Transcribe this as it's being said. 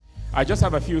I just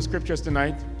have a few scriptures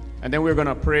tonight, and then we're going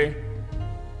to pray.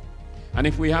 And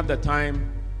if we have the time,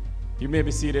 you may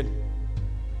be seated.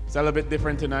 It's a little bit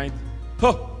different tonight.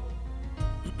 Huh.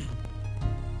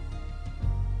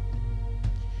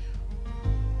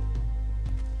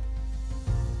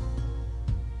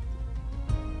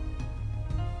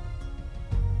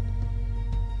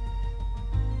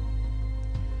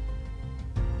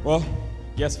 Well,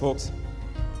 yes, folks.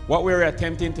 What we're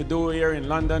attempting to do here in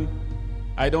London,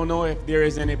 I don't know if there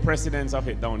is any precedence of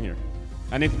it down here.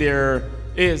 And if there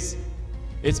is,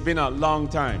 it's been a long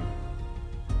time.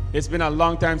 It's been a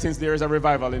long time since there is a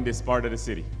revival in this part of the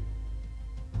city.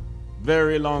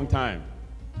 Very long time.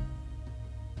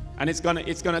 And it's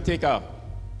gonna take a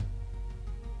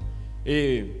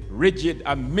rigid,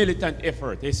 a militant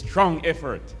effort, a strong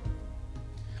effort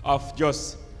of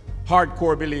just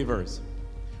hardcore believers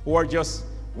who are just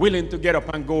willing to get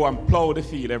up and go and plow the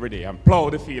field every day, and plow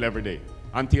the field every day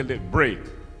until they break.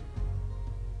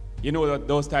 You know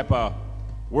those type of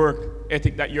work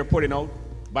ethic that you're putting out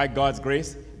by God's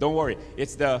grace? Don't worry.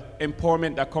 It's the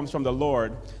empowerment that comes from the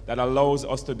Lord that allows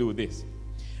us to do this.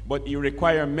 But you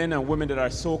require men and women that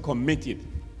are so committed.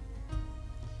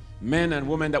 Men and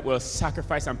women that will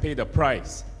sacrifice and pay the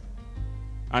price.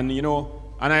 And you know,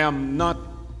 and I am not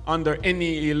under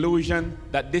any illusion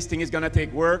that this thing is going to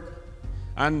take work.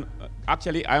 And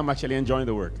actually, I am actually enjoying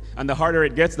the work. And the harder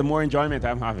it gets, the more enjoyment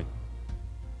I'm having.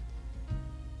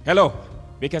 Hello.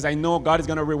 Because I know God is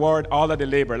going to reward all of the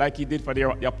labor like he did for the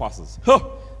apostles. Huh!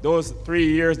 Those 3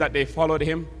 years that they followed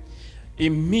him,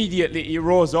 immediately he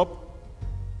rose up.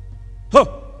 Huh!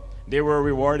 They were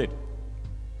rewarded.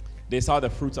 They saw the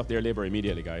fruits of their labor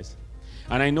immediately, guys.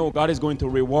 And I know God is going to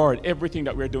reward everything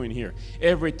that we're doing here.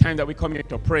 Every time that we come here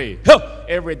to pray. Huh!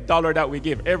 Every dollar that we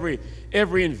give. Every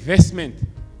investment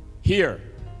here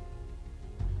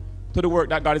to the work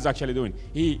that God is actually doing.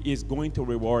 He is going to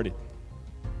reward it.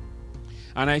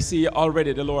 And I see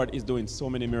already the Lord is doing so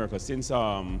many miracles. Since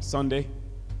Sunday,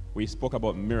 we spoke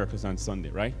about miracles on Sunday,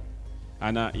 right?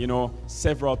 And, you know,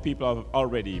 several people have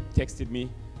already texted me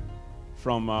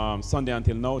from Sunday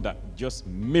until now that just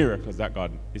miracles that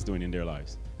God is doing in their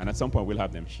lives. And at some point, we'll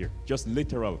have them share. Just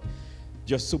literal,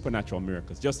 just supernatural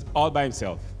miracles, just all by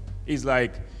himself. He's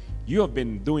like, you have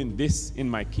been doing this in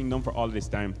my kingdom for all this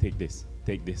time. Take this,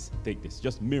 take this, take this.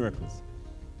 Just miracles.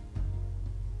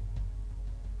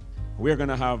 We're going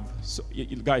to have,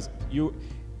 guys,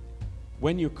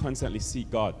 when you constantly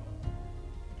seek God,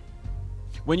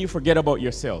 when you forget about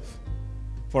yourself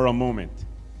for a moment,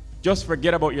 just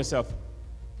forget about yourself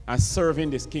and serve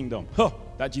in this kingdom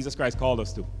that Jesus Christ called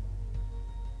us to.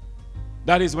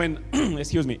 That is when,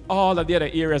 excuse me, all of the other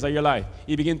areas of your life,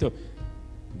 you begin to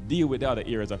deal with the other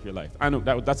areas of your life.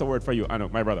 Anuk, that's a word for you,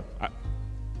 Anuk, my brother.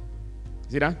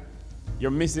 See that?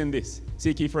 You're missing this.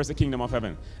 Seek ye first the kingdom of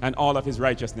heaven and all of his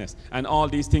righteousness, and all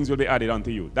these things will be added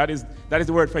unto you. That is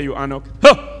the word for you, Anuk.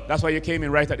 That's why you came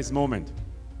in right at this moment.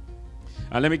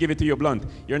 And let me give it to you blunt.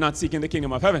 You're not seeking the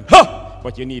kingdom of heaven,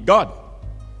 but you need God.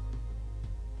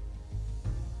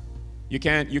 You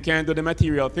can't do the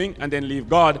material thing and then leave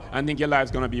God and think your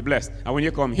life's going to be blessed. And when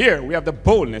you come here, we have the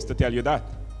boldness to tell you that.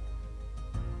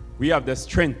 We have the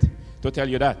strength to tell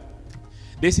you that.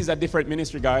 This is a different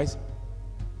ministry, guys.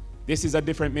 This is a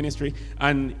different ministry.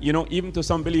 And, you know, even to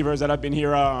some believers that have been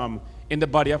here in the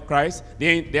body of Christ,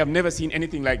 they have never seen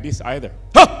anything like this either.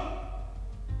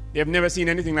 They have never seen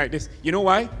anything like this. You know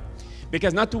why?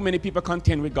 Because not too many people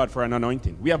contend with God for an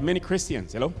anointing. We have many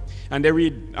Christians, hello? And they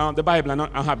read the Bible and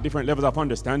have different levels of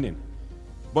understanding.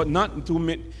 But not too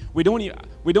many. We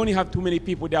don't have too many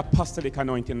people with the apostolic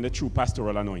anointing and the true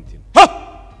pastoral anointing.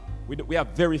 We have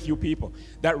very few people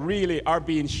that really are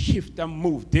being shifted and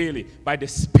moved daily by the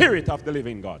Spirit of the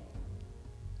living God.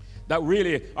 That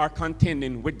really are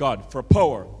contending with God for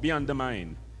power beyond the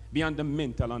mind, beyond the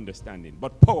mental understanding.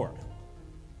 But power,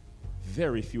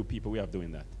 very few people we have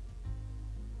doing that.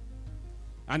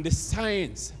 And the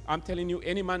science, I'm telling you,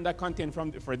 any man that contend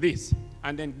for this,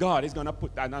 and then God is going to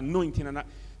put an anointing on that,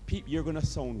 you're going to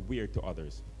sound weird to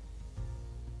others.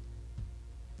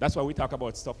 That's why we talk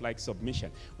about stuff like submission.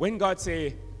 When God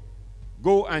say,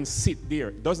 go and sit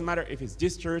there, doesn't matter if it's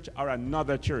this church or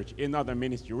another church, another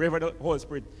ministry, wherever the Holy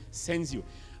Spirit sends you,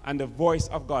 and the voice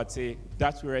of God say,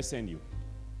 that's where I send you.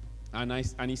 And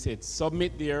he said,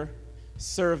 submit there,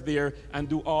 serve there, and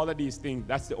do all of these things.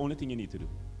 That's the only thing you need to do.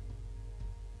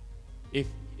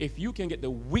 If you can get the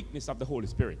weakness of the Holy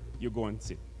Spirit, you go and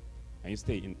sit, and you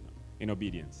stay in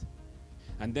obedience.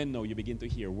 And then now you begin to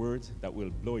hear words that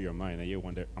will blow your mind, and you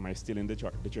wonder, am I still in the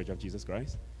church of Jesus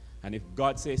Christ? And if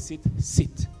God says sit,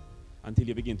 sit, until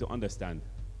you begin to understand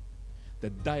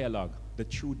the dialogue, the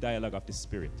true dialogue of the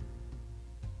Spirit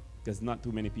because not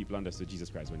too many people understood Jesus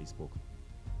Christ when he spoke.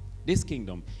 This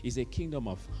kingdom is a kingdom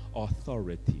of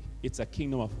authority. It's a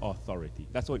kingdom of authority.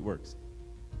 That's how it works.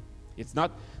 It's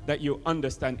not that you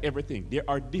understand everything. There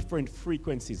are different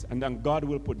frequencies, and then God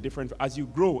will put different, as you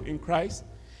grow in Christ,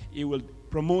 he will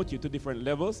promote you to different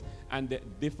levels and the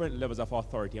different levels of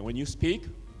authority. And when you speak,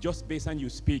 just based on you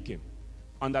speaking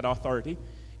on that authority,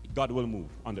 God will move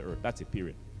on the earth. That's it,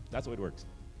 period. That's how it works.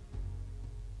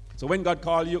 So when God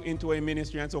calls you into a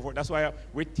ministry and so forth, that's why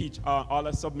we teach all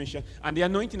the submission. And the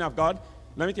anointing of God,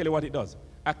 let me tell you what it does.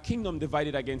 A kingdom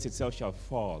divided against itself shall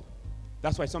fall.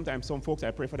 That's why sometimes some folks,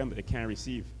 I pray for them, but they can't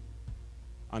receive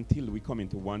until we come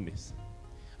into oneness.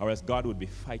 Or else God would be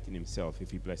fighting himself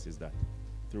if he blesses that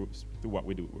through what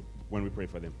we do when we pray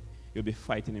for them. He'll be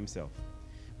fighting himself.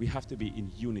 We have to be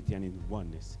in unity and in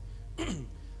oneness.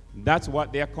 That's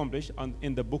what they accomplished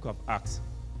in the book of Acts.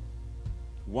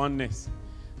 Oneness.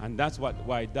 And that's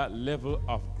why that level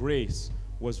of grace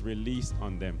was released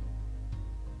on them.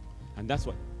 And that's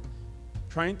what,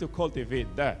 trying to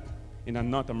cultivate that in a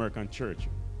North American church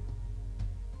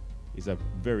is a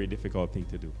very difficult thing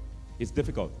to do. It's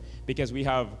difficult because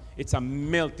it's a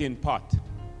melting pot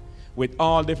with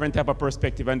all different type of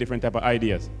perspective and different type of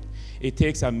ideas. It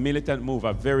takes a militant move,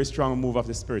 a very strong move of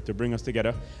the Spirit to bring us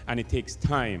together, and it takes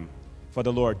time for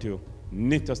the Lord to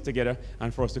knit us together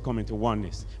and for us to come into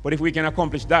oneness. But if we can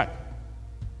accomplish that,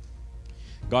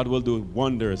 God will do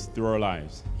wonders through our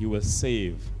lives. He will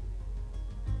save.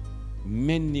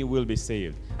 Many will be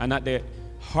saved. And at the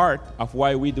heart of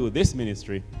why we do this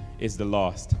ministry is the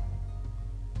lost.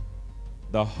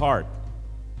 The heart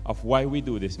of why we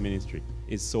do this ministry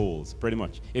is souls, pretty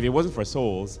much. If it wasn't for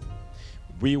souls,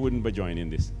 we wouldn't be joining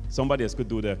this. Somebody else could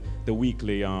do the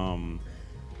weekly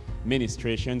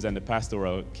ministrations and the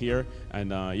pastoral care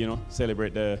and,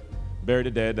 celebrate bury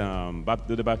the dead,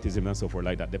 do the baptism and so forth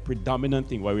like that. The predominant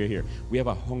thing why we're here, we have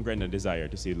a hunger and a desire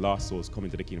to see lost souls come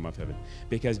into the kingdom of heaven.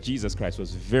 Because Jesus Christ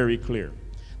was very clear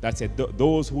that said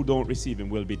those who don't receive him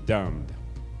will be damned.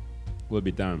 Will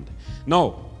be damned.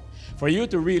 Now, for you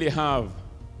to really have,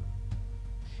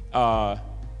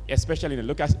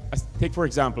 especially, take for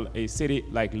example, a city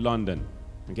like London,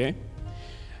 okay?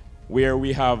 Where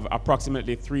we have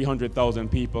approximately 300,000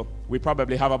 people. We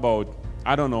probably have about,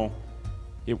 I don't know,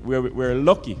 we're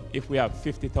lucky if we have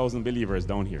 50,000 believers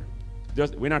down here.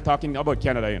 We're not talking about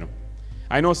Canada,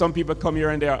 I know some people come here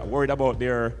and they're worried about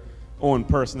their own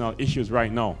personal issues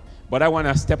right now. But I want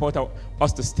us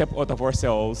to step out of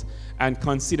ourselves and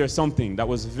consider something that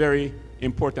was very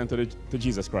important to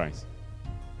Jesus Christ.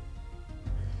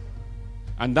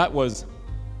 And that was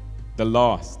the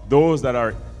lost, those that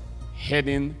are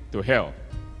heading to hell.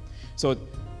 So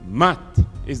math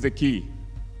is the key.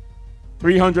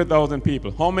 300,000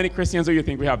 people. How many Christians do you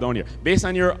think we have down here? Based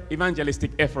on your evangelistic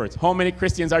efforts, how many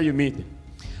Christians are you meeting?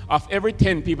 Of every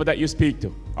 10 people that you speak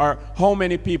to, or how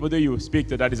many people do you speak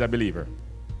to that is a believer?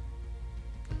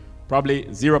 Probably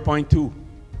 0.2,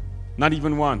 not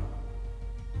even one.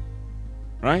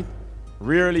 Right?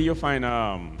 Rarely you find,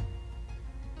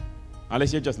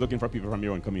 unless you're just looking for people from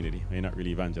your own community, you're not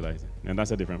really evangelizing. And that's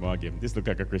a different ballgame. This looks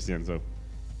like a Christian, so.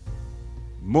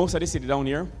 Most of the city down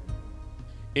here,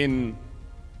 in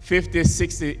 50,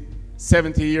 60,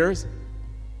 70 years,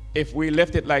 if we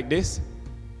left it like this,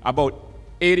 about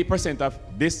 80% of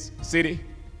this city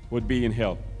would be in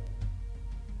hell.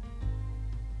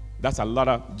 That's a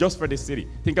lot just for this city.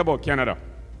 Think about Canada.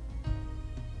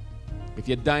 If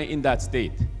you die in that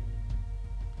state.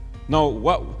 Now,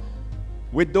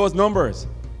 with those numbers,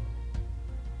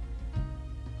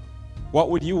 what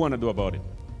would you want to do about it?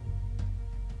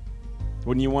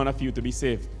 Wouldn't you want a few to be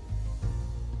saved?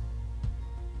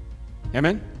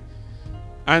 Amen?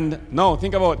 And now,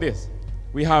 think about this.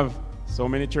 We have so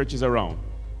many churches around.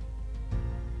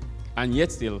 And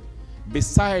yet still,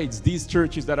 besides these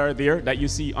churches that are there, that you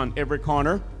see on every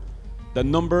corner, the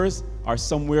numbers are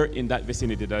somewhere in that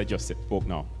vicinity that I just spoke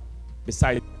now.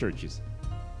 Besides churches.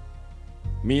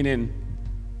 Meaning,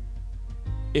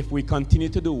 if we continue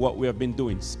to do what we have been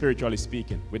doing, spiritually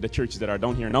speaking, with the churches that are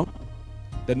down here now,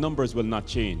 the numbers will not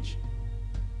change.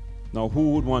 Now,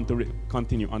 who would want to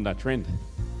continue on that trend?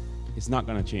 It's not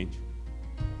going to change.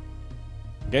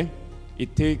 Okay?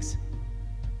 It takes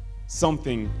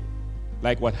something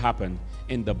like what happened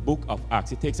in the book of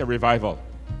Acts. It takes a revival.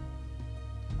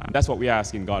 And that's what we're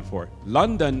asking God for.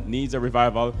 London needs a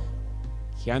revival.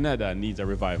 Canada needs a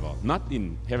revival. Not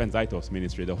in Heaven's Lighthouse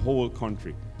Ministry, the whole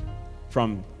country.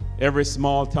 From every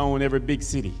small town, every big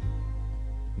city.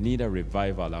 Need a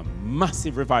revival, a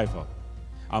massive revival.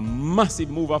 A massive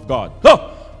move of God.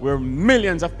 Where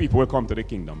millions of people will come to the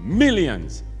kingdom.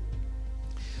 Millions.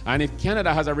 And if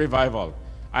Canada has a revival,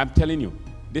 I'm telling you,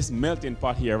 this melting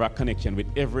pot here of a connection with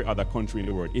every other country in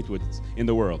the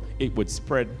world, it would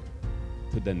spread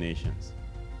to the nations.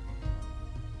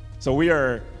 So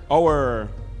our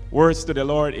words to the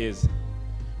Lord is,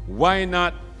 why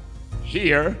not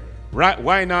here, right?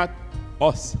 Why not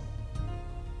us?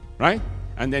 Right?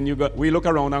 And then we look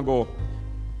around and go,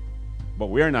 but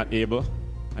we're not able.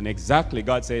 And exactly,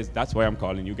 God says, that's why I'm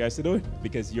calling you guys to do it.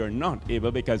 Because you're not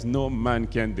able, because no man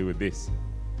can do this.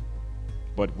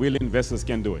 But willing vessels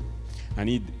can do it.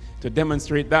 And to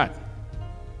demonstrate that,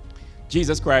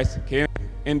 Jesus Christ came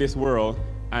in this world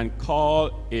and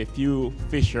called a few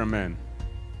fishermen.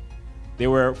 They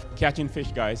were catching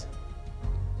fish, guys.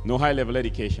 No high-level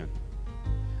education.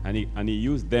 And he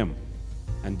used them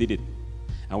and did it.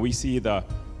 And we see the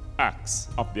Acts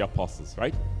of the Apostles,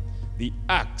 right? The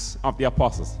Acts of the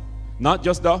Apostles. Not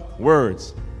just the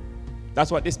words.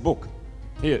 That's what this book,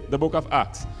 here, the book of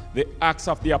Acts. The Acts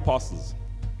of the Apostles.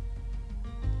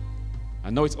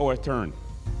 And now it's our turn.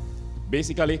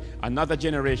 Basically, another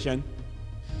generation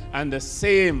and the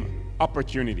same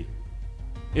opportunity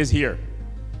is here.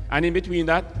 And in between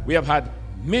that, we have had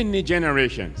many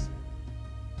generations.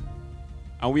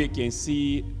 And we can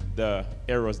see the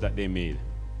errors that they made.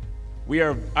 We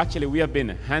have been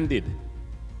handed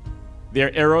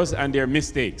their errors and their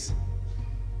mistakes.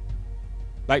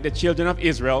 Like the children of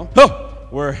Israel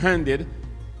were handed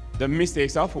the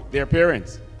mistakes of their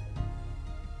parents.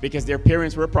 Because their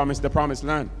parents were promised the promised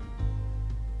land.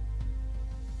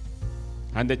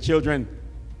 And the children,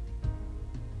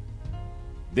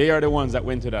 they are the ones that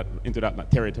went into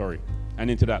that territory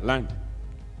and into that land.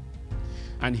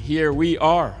 And here we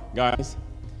are, guys.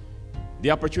 The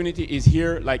opportunity is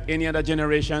here like any other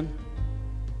generation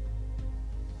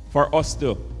for us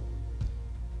to,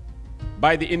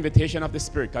 by the invitation of the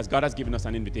Spirit, because God has given us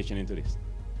an invitation into this,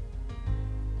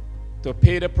 to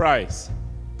pay the price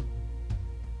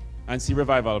and see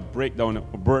revival break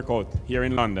out here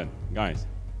in London, guys.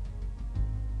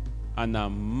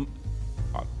 And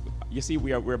you see,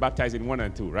 we're baptizing 1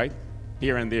 and 2, right?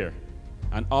 Here and there.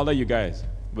 And all of you guys,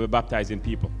 we're baptizing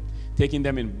people, taking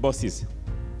them in buses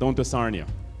down to Sarnia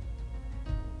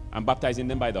and baptizing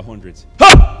them by the hundreds.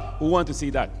 Ha! Who want to see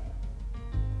that?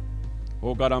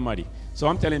 Oh, God Almighty. So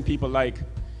I'm telling people, like,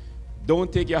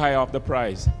 don't take your eye off the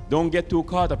prize. Don't get too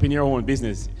caught up in your own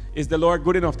business. Is the Lord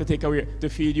good enough to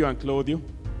feed you and clothe you?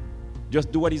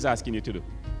 Just do what He's asking you to do.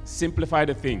 Simplify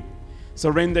the thing.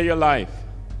 Surrender your life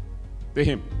to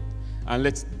Him. And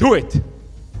let's do it.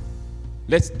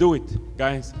 Let's do it,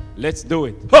 guys. Let's do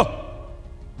it. Huh!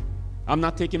 I'm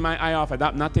not taking my eye off of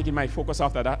that. I'm not taking my focus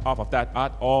off of that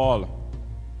at all.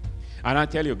 And I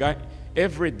tell you, guys,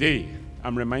 every day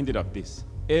I'm reminded of this.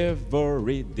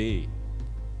 Every day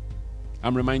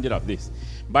I'm reminded of this.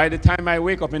 By the time I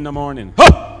wake up in the morning,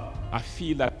 I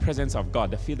feel that presence of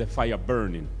God. I feel the fire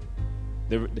burning.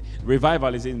 The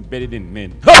revival is embedded in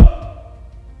men.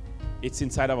 It's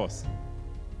inside of us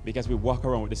because we walk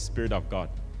around with the Spirit of God.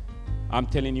 I'm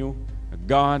telling you,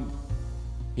 God,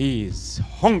 He is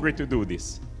hungry to do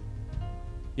this.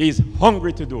 He is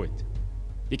hungry to do it.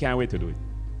 He can't wait to do it.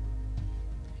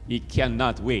 He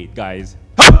cannot wait, guys.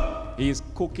 He is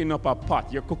cooking up a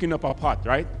pot. You're cooking up a pot,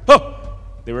 right?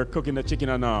 They were cooking the chicken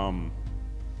on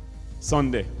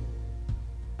Sunday.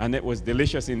 And it was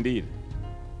delicious indeed.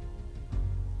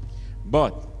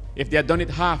 But if they had done it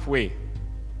halfway,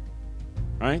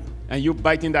 right? And you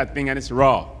biting that thing and it's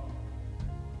raw,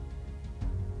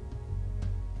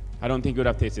 I don't think it would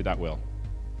have tasted that well.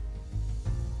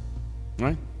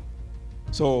 Right?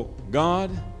 So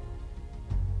God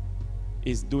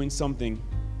is doing something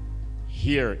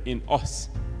here in us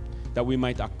that we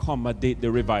might accommodate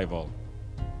the revival.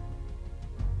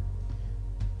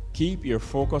 Keep your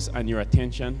focus and your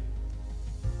attention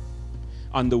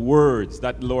on the words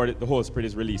that the Holy Spirit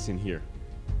is releasing here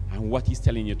and what He's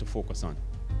telling you to focus on.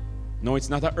 No, it's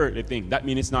not an earthly thing. That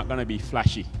means it's not going to be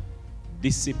flashy.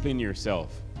 Discipline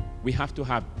yourself. We have to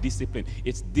have discipline.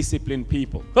 It's disciplined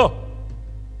people.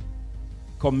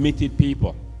 Committed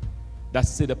people that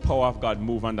see the power of God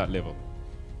move on that level.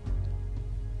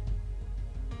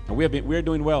 And we're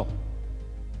doing well.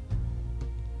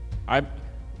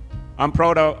 I'm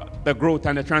proud of the growth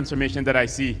and the transformation that I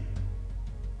see.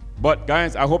 But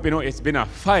guys, I hope you know it's been a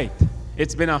fight.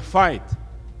 It's been a fight.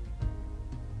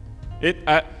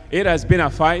 It has been a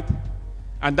fight.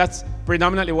 And that's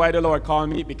predominantly why the Lord called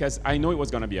me, because I know it was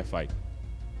going to be a fight.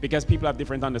 Because people have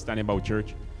different understanding about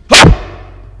church.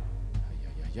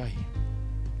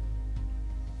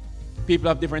 People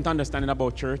have different understanding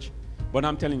about church. But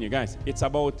I'm telling you guys, it's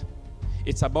about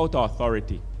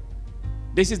authority.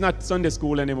 This is not Sunday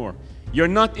school anymore. You're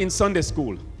not in Sunday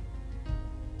school.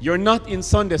 You're not in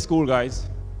Sunday school, guys.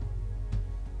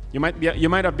 You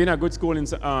might have been a good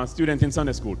student in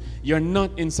Sunday school. You're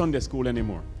not in Sunday school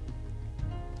anymore.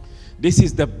 This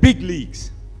is the big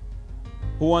leagues.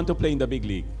 Who want to play in the big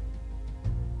league?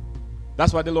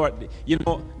 That's what the Lord,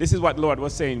 this is what the Lord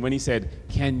was saying when he said,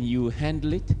 can you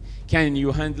handle it? Can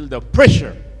you handle the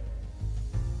pressure?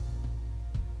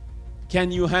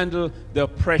 Can you handle the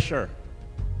pressure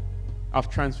of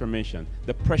transformation,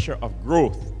 the pressure of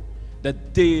growth, the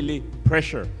daily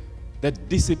pressure, the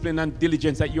discipline and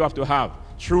diligence that you have to have,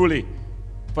 truly,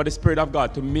 for the Spirit of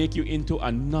God to make you into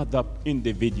another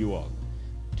individual,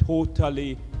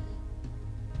 totally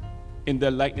in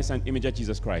the likeness and image of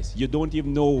Jesus Christ. You don't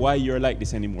even know why you're like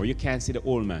this anymore. You can't see the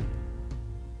old man.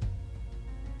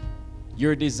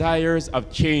 Your desires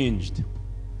have changed.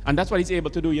 And that's what he's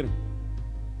able to do,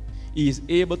 He is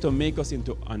able to make us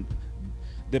into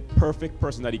the perfect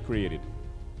person that he created.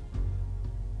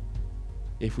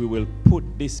 If we will put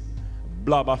this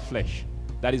blob of flesh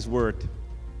that is worth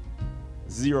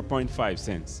 0.5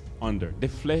 cents under. The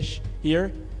flesh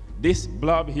here, this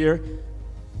blob here,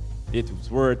 it's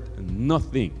worth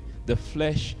nothing. The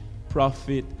flesh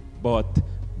profit but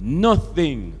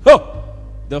nothing. Huh!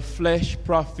 The flesh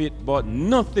profit but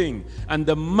nothing. And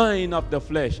the mind of the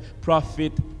flesh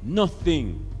profit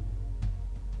nothing.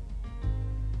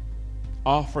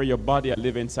 Offer your body a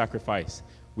living sacrifice.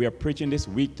 We are preaching this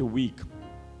week to week.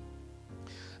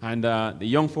 And the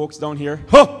young folks down here,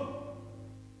 huh!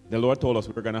 The Lord told us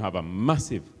we were going to have a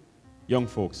massive young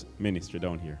folks ministry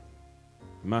down here.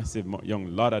 Massive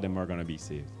young, lot of them are going to be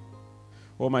saved.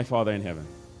 Oh, my Father in heaven.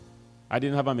 I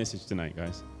didn't have a message tonight,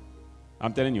 guys.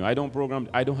 I'm telling you, I don't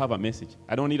have a message.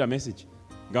 I don't need a message.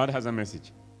 God has a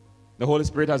message. The Holy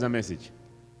Spirit has a message.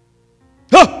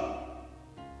 Huh!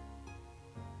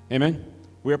 Amen.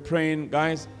 We're praying,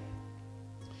 guys.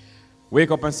 Wake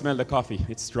up and smell the coffee.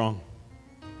 It's strong.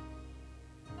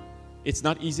 It's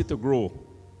not easy to grow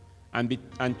and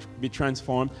be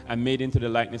transformed and made into the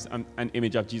likeness and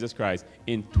image of Jesus Christ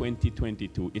in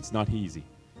 2022. It's not easy.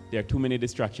 There are too many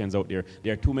distractions out there.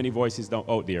 There are too many voices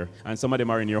out there, and some of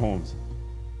them are in your homes.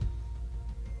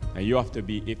 And you have to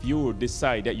be, if you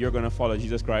decide that you're going to follow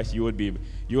Jesus Christ, you will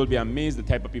be amazed the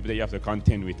type of people that you have to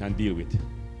contend with and deal with.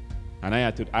 And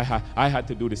I had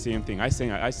to do the same thing. I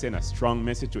sent a strong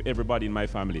message to everybody in my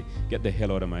family. Get the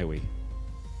hell out of my way.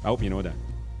 I hope you know that.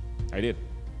 I did.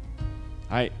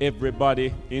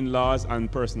 Everybody, in-laws and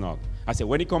personal. I said,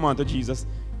 when you come on to Jesus,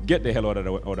 get the hell out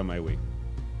of my way.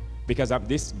 Because I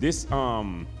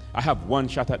have one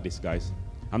shot at this, guys.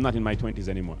 I'm not in my 20s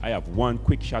anymore. I have one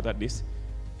quick shot at this.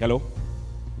 Hello?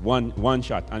 One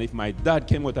shot. And if my dad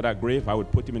came out of that grave, I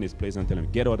would put him in his place and tell him,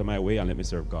 get out of my way and let me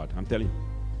serve God. I'm telling you.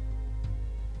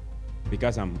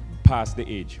 Because I'm past the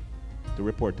age to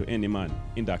report to any man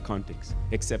in that context,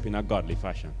 except in a godly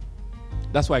fashion.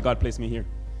 That's why God placed me here.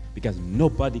 Because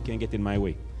nobody can get in my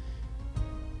way.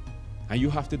 And you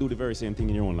have to do the very same thing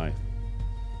in your own life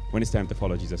when it's time to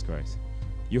follow Jesus Christ.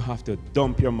 You have to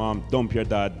dump your mom, dump your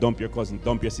dad, dump your cousin,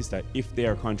 dump your sister if they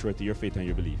are contrary to your faith and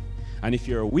your belief. And if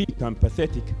you're weak and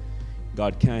pathetic,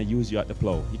 God can't use you at the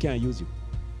plow. He can't use you.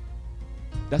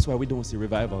 That's why we don't see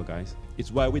revival, guys.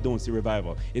 It's why we don't see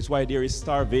revival. It's why there is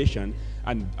starvation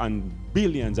and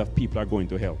billions of people are going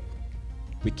to hell.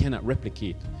 We cannot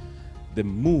replicate the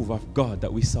move of God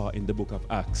that we saw in the book of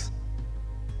Acts.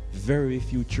 Very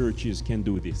few churches can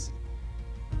do this.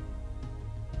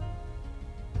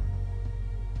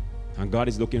 And God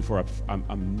is looking for a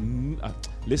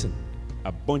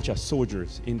bunch of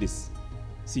soldiers in this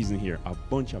season here, a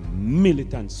bunch of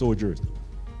militant soldiers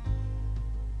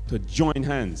to join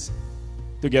hands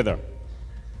together.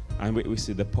 And we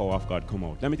see the power of God come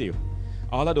out. Let me tell you,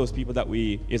 all of those people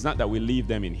it's not that we leave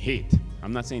them in hate.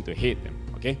 I'm not saying to hate them,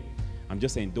 okay? I'm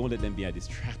just saying don't let them be a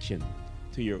distraction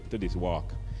to this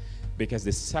walk. Because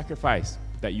the sacrifice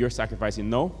that you're sacrificing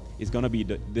now is going to be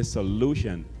the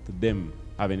solution to them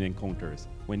having encounters.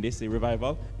 When they say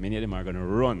revival, many of them are going to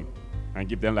run and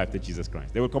give their life to Jesus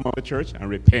Christ. They will come out of the church and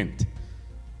repent.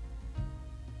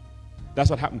 That's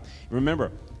what happened.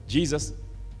 Remember, Jesus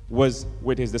was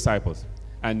with his disciples,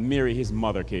 and Mary, his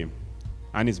mother, came,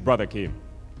 and his brother came.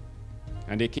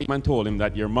 And they came and told him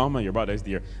that your mom and your brother is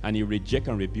there. And he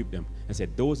rejected and rebuked them and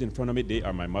said, those in front of me, they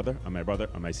are my mother and my brother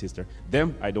and my sister.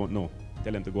 Them, I don't know.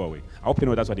 Tell them to go away. I hope you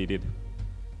know that's what he did.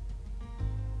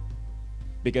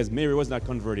 Because Mary was not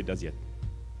converted as yet.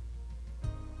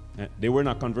 They were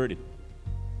not converted.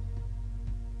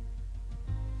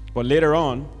 But later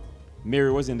on,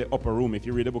 Mary was in the upper room. If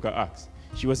you read the book of Acts,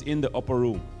 she was in the upper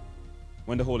room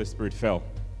when the Holy Spirit fell.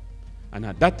 And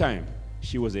at that time,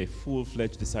 she was a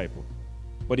full-fledged disciple.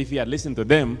 But if he had listened to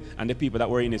them and the people that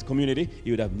were in his community,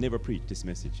 he would have never preached this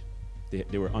message.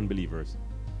 They were unbelievers.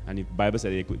 And the Bible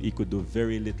said he could do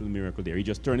very little miracle there. He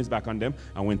just turned his back on them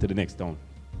and went to the next town.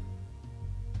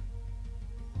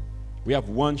 We have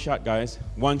one shot, guys.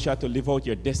 One shot to live out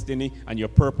your destiny and your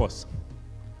purpose.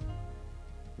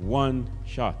 One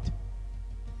shot.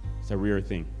 It's a rare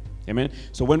thing. Amen?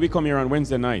 So when we come here on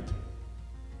Wednesday night,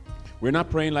 we're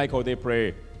not praying like how they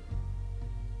pray.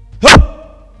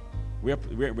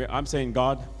 I'm saying,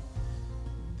 God,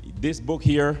 this book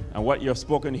here and what you've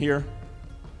spoken here,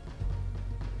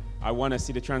 I want to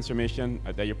see the transformation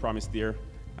that you promised there,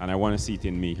 and I want to see it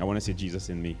in me. I want to see Jesus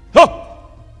in me.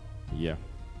 Yeah.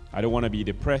 I don't want to be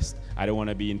depressed. I don't want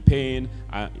to be in pain.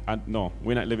 No,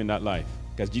 we're not living that life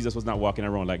because Jesus was not walking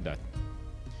around like that.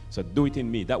 So do it in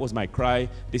me. That was my cry.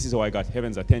 This is how I got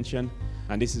heaven's attention,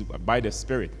 and this is by the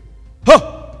Spirit.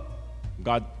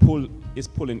 God is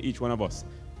pulling each one of us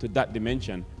to that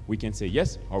dimension. We can say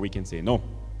yes or we can say no.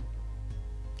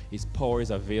 His power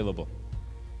is available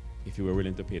if you were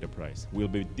willing to pay the price. We'll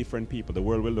be different people. The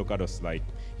world will look at us like,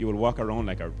 you will walk around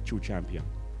like a true champion,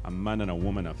 a man and a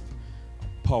woman of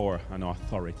power and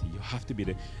authority. You have to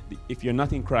be if you're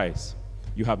not in Christ,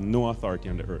 you have no authority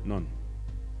on the earth, none.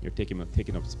 You're taking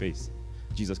up space.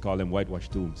 Jesus called them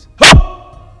whitewashed tombs.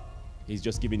 He's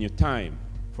just giving you time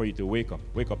for you to wake up.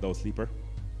 Wake up, thou sleeper.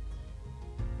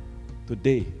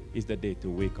 Today is the day to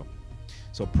wake up.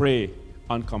 So pray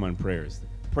uncommon prayers.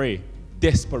 Pray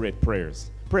desperate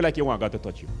prayers. Pray like you want God to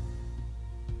touch you.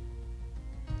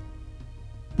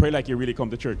 Pray like you really come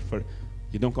to church.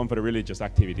 You don't come for the religious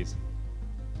activities.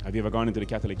 Have you ever gone into the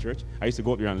Catholic Church? I used to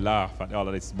go up there and laugh at all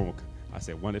of this smoke. I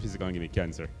said, what if this is going to give me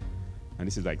cancer? And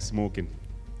this is like smoking.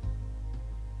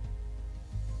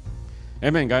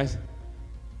 Amen, guys.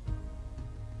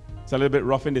 It's a little bit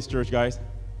rough in this church, guys.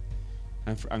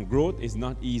 And growth is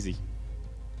not easy.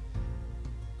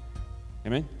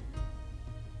 Amen?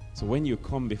 So when you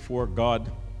come before God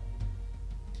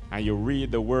and you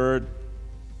read the Word,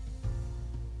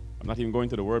 I'm not even going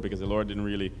to the Word because the Lord didn't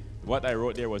really, what I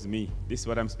wrote there was me. This is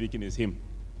what I'm speaking is Him.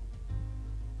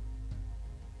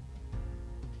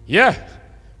 Yeah,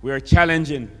 we are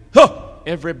challenging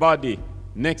everybody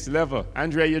next level.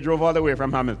 Andrea, you drove all the way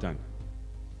from Hamilton.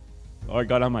 Lord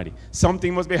God Almighty.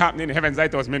 Something must be happening in Heaven's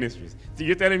Lighthouse Ministries. So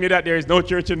you're telling me that there is no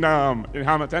church in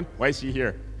Hamilton? Why is she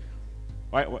here?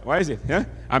 Why is it? Yeah?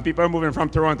 And people are moving from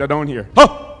Toronto down here.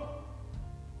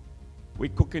 We're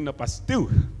cooking up a stew.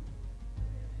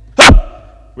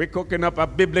 We're cooking up a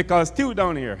biblical stew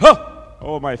down here.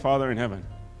 Oh, my Father in heaven.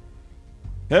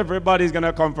 Everybody's going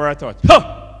to come for a touch.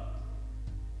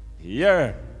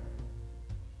 Yeah.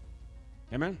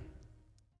 Amen.